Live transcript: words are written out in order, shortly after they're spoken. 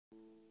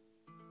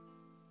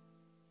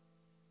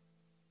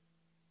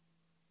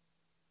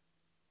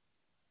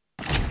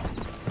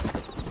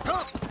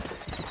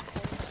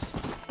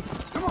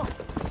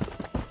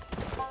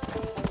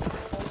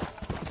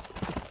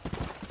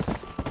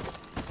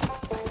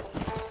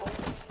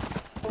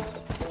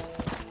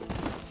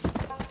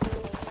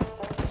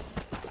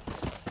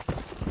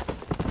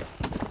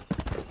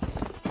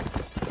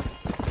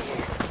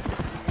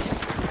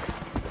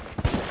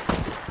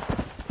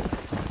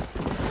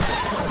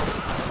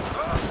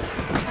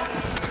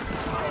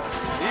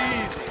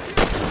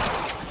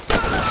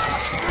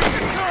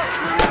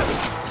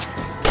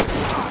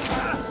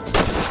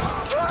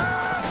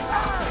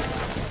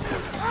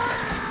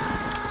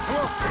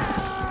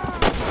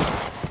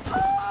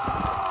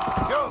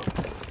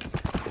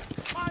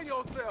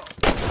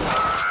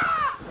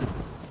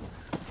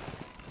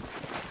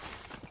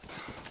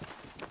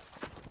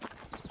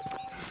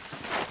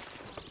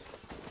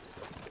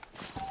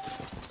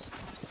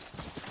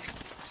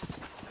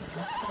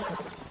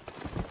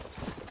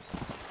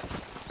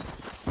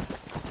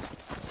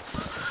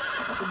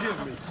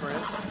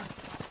friend.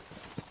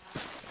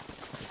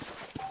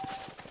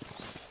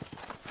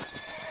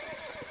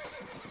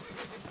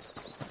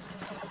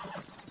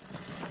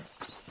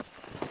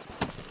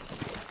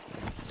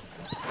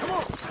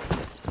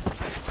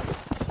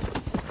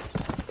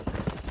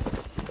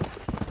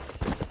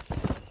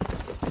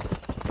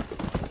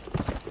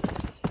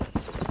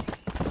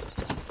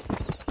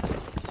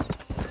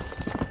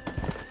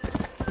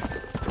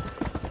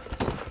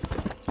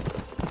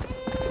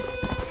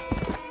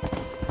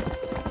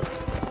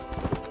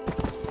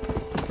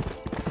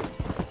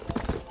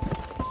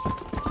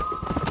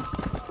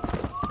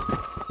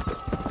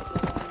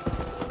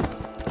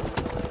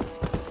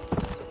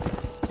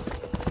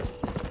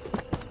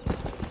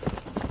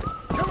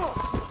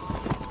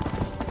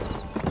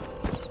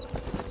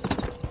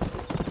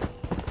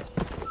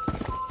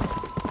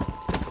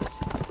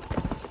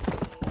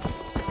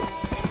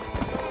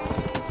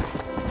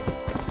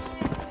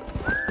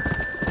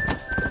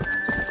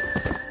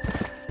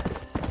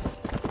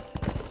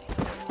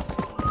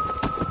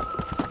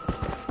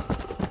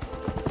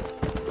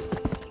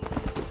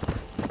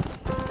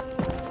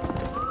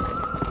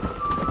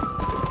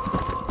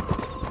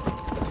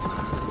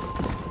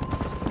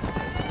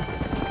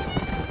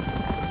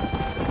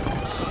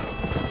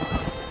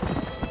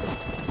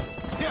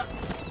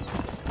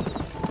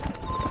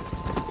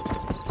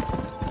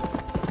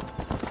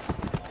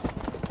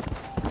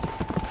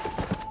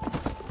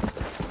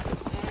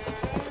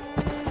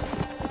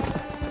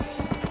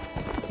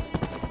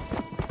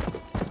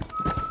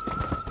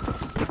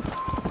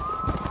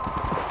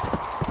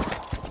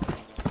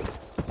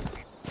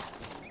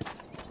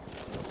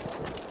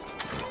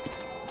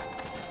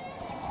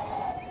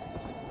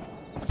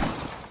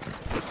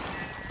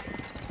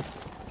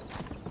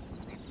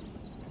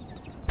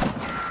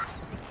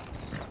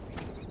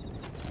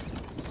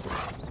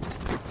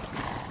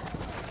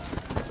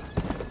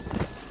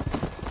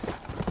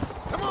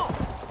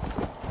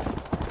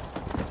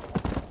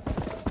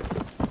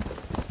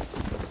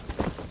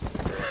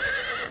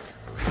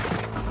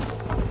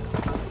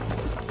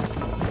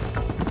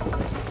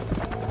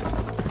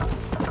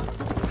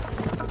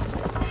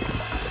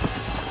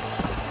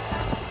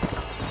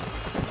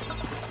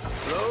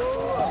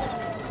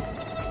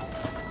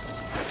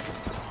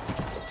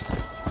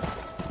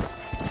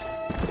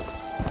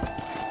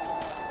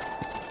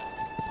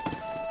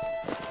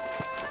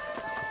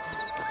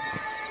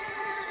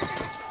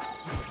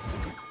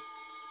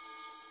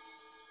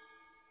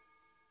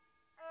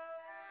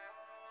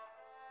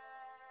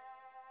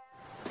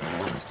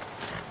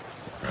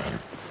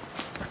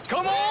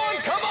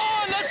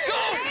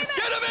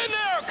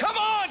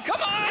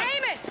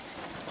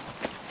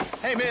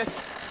 Hey,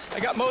 miss. I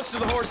got most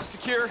of the horses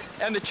secure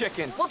and the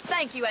chicken. Well,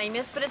 thank you,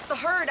 Amos, but it's the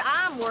herd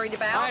I'm worried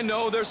about. I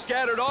know. They're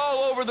scattered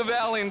all over the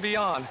valley and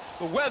beyond.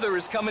 The weather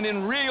is coming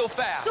in real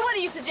fast. So what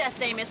do you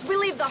suggest, Amos? We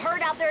leave the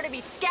herd out there to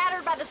be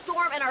scattered by the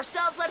storm and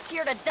ourselves left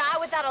here to die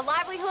without a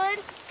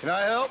livelihood? Can I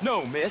help?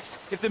 No, miss.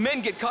 If the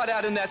men get caught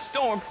out in that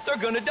storm, they're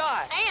gonna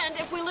die. And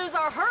if we lose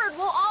our herd,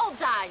 we'll all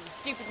die, you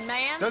stupid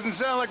man. Doesn't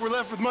sound like we're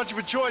left with much of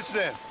a choice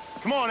then.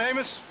 Come on,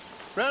 Amos.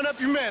 Round up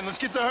your men. Let's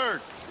get the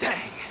herd.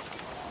 Dang.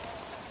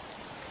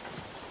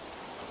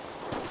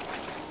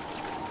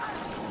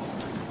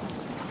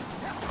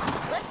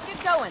 Let's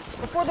get going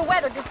before the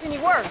weather gets any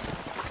worse.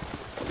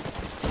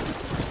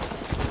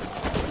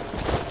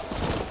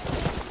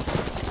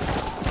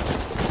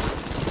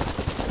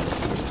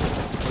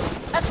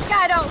 That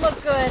sky don't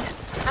look good.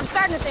 I'm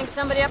starting to think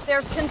somebody up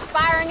there's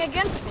conspiring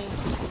against me.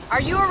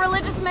 Are you a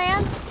religious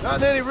man? Not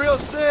in any real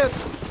sense.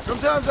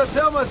 Sometimes I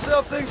tell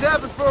myself things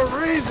happen for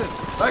a reason.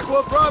 Like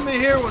what brought me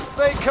here was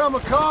fate come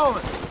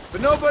a-calling.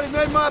 But nobody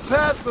made my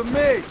path but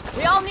me.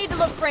 We all need to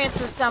look for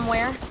answers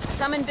somewhere.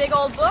 Some in big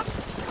old books,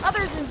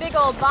 others in big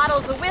old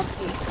bottles of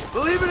whiskey.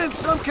 Believing in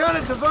some kind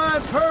of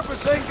divine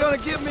purpose ain't gonna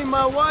give me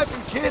my wife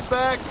and kid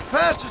back.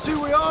 Past is who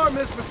we are,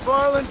 Miss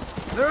McFarland.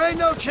 There ain't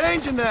no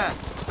changing that.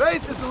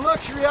 Faith is a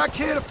luxury I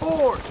can't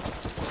afford.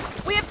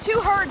 We have two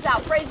herds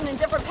out grazing in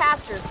different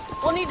pastures.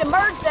 We'll need to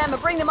merge them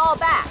and bring them all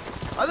back.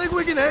 I think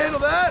we can handle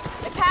that.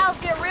 The cows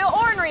get real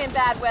ornery in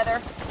bad weather.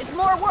 It's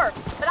more work,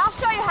 but I'll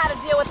show you how to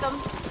deal with them.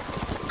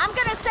 I'm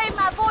gonna save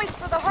my voice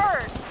for the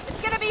herd.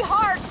 It's gonna be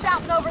hard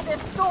shouting over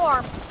this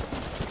storm.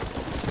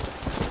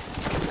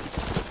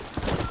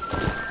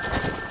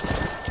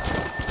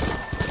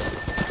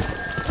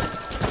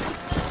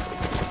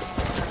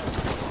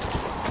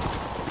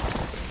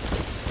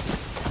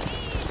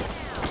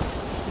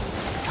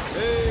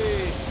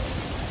 Hey.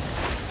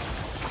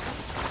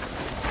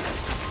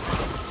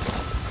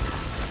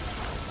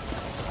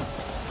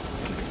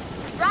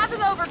 Drive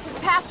them over to the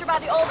pasture by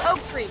the old oak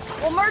tree.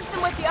 We'll merge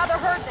them with the other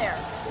herd there.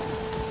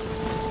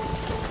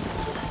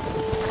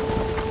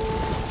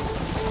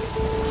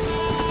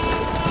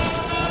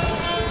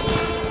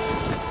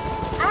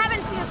 I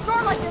haven't seen a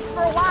storm like this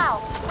for a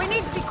while. We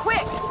need to be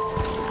quick.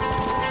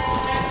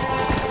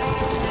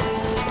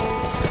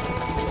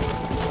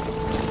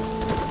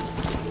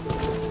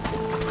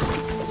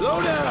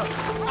 Slow down.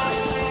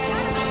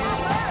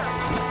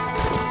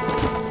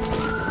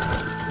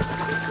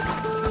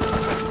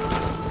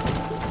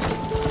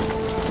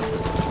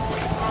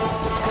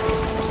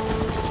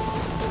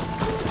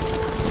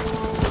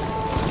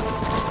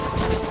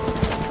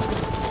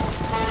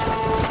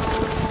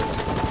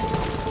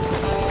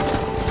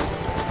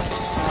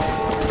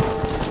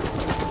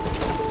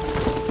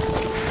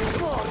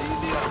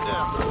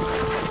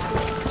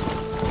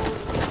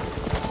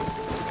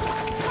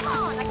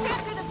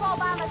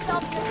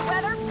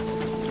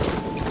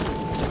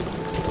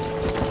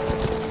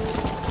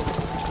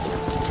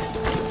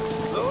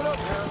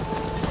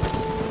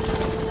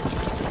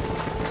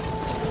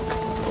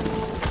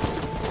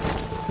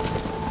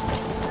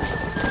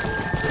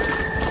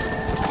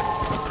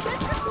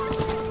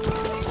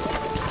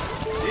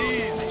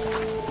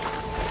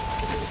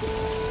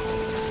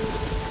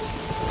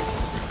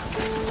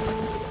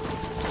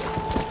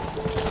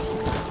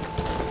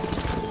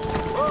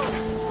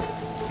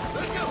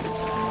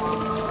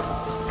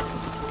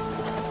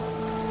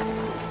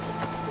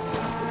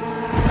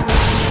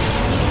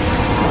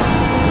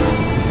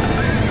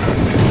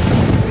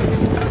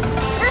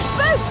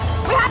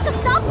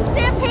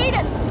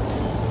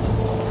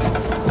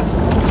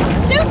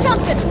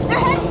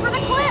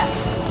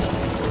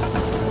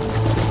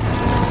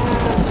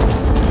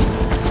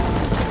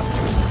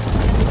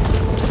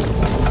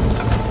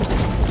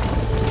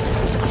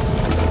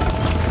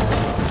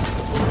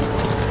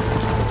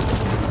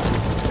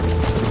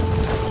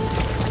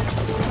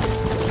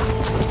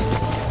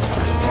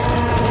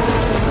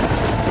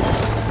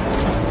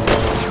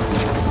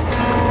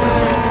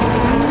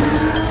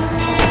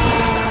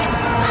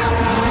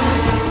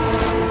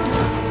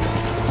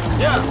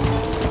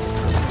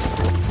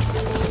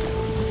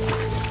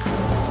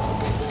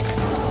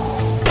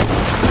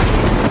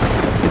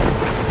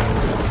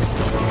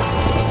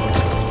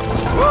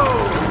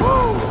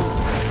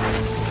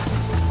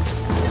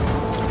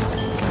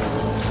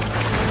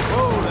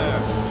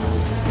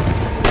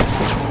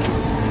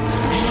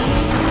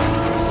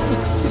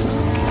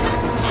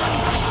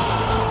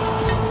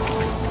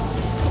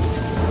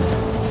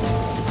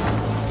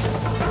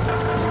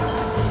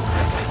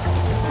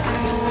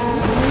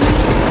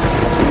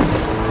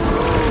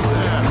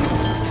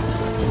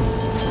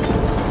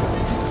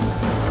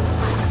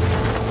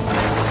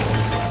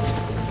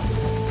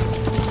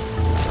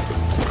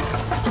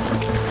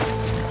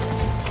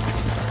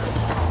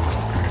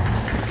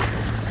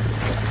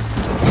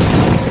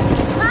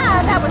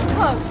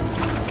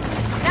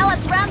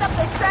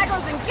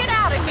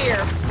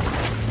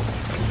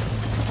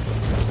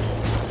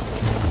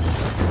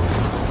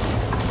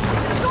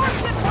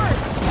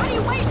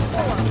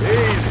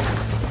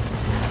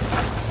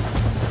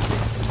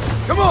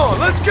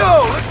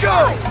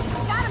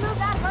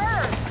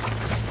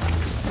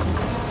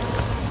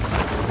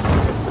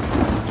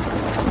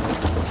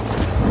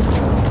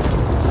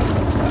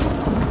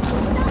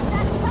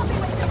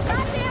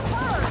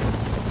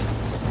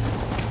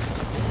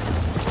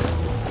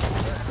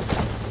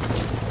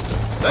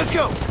 Let's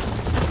go!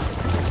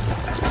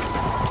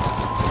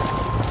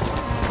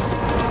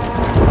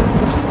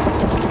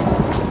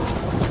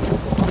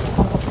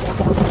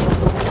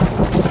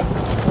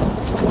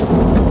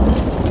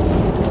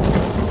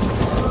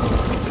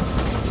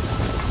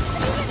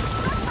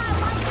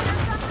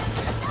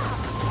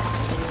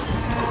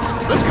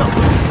 Let's go!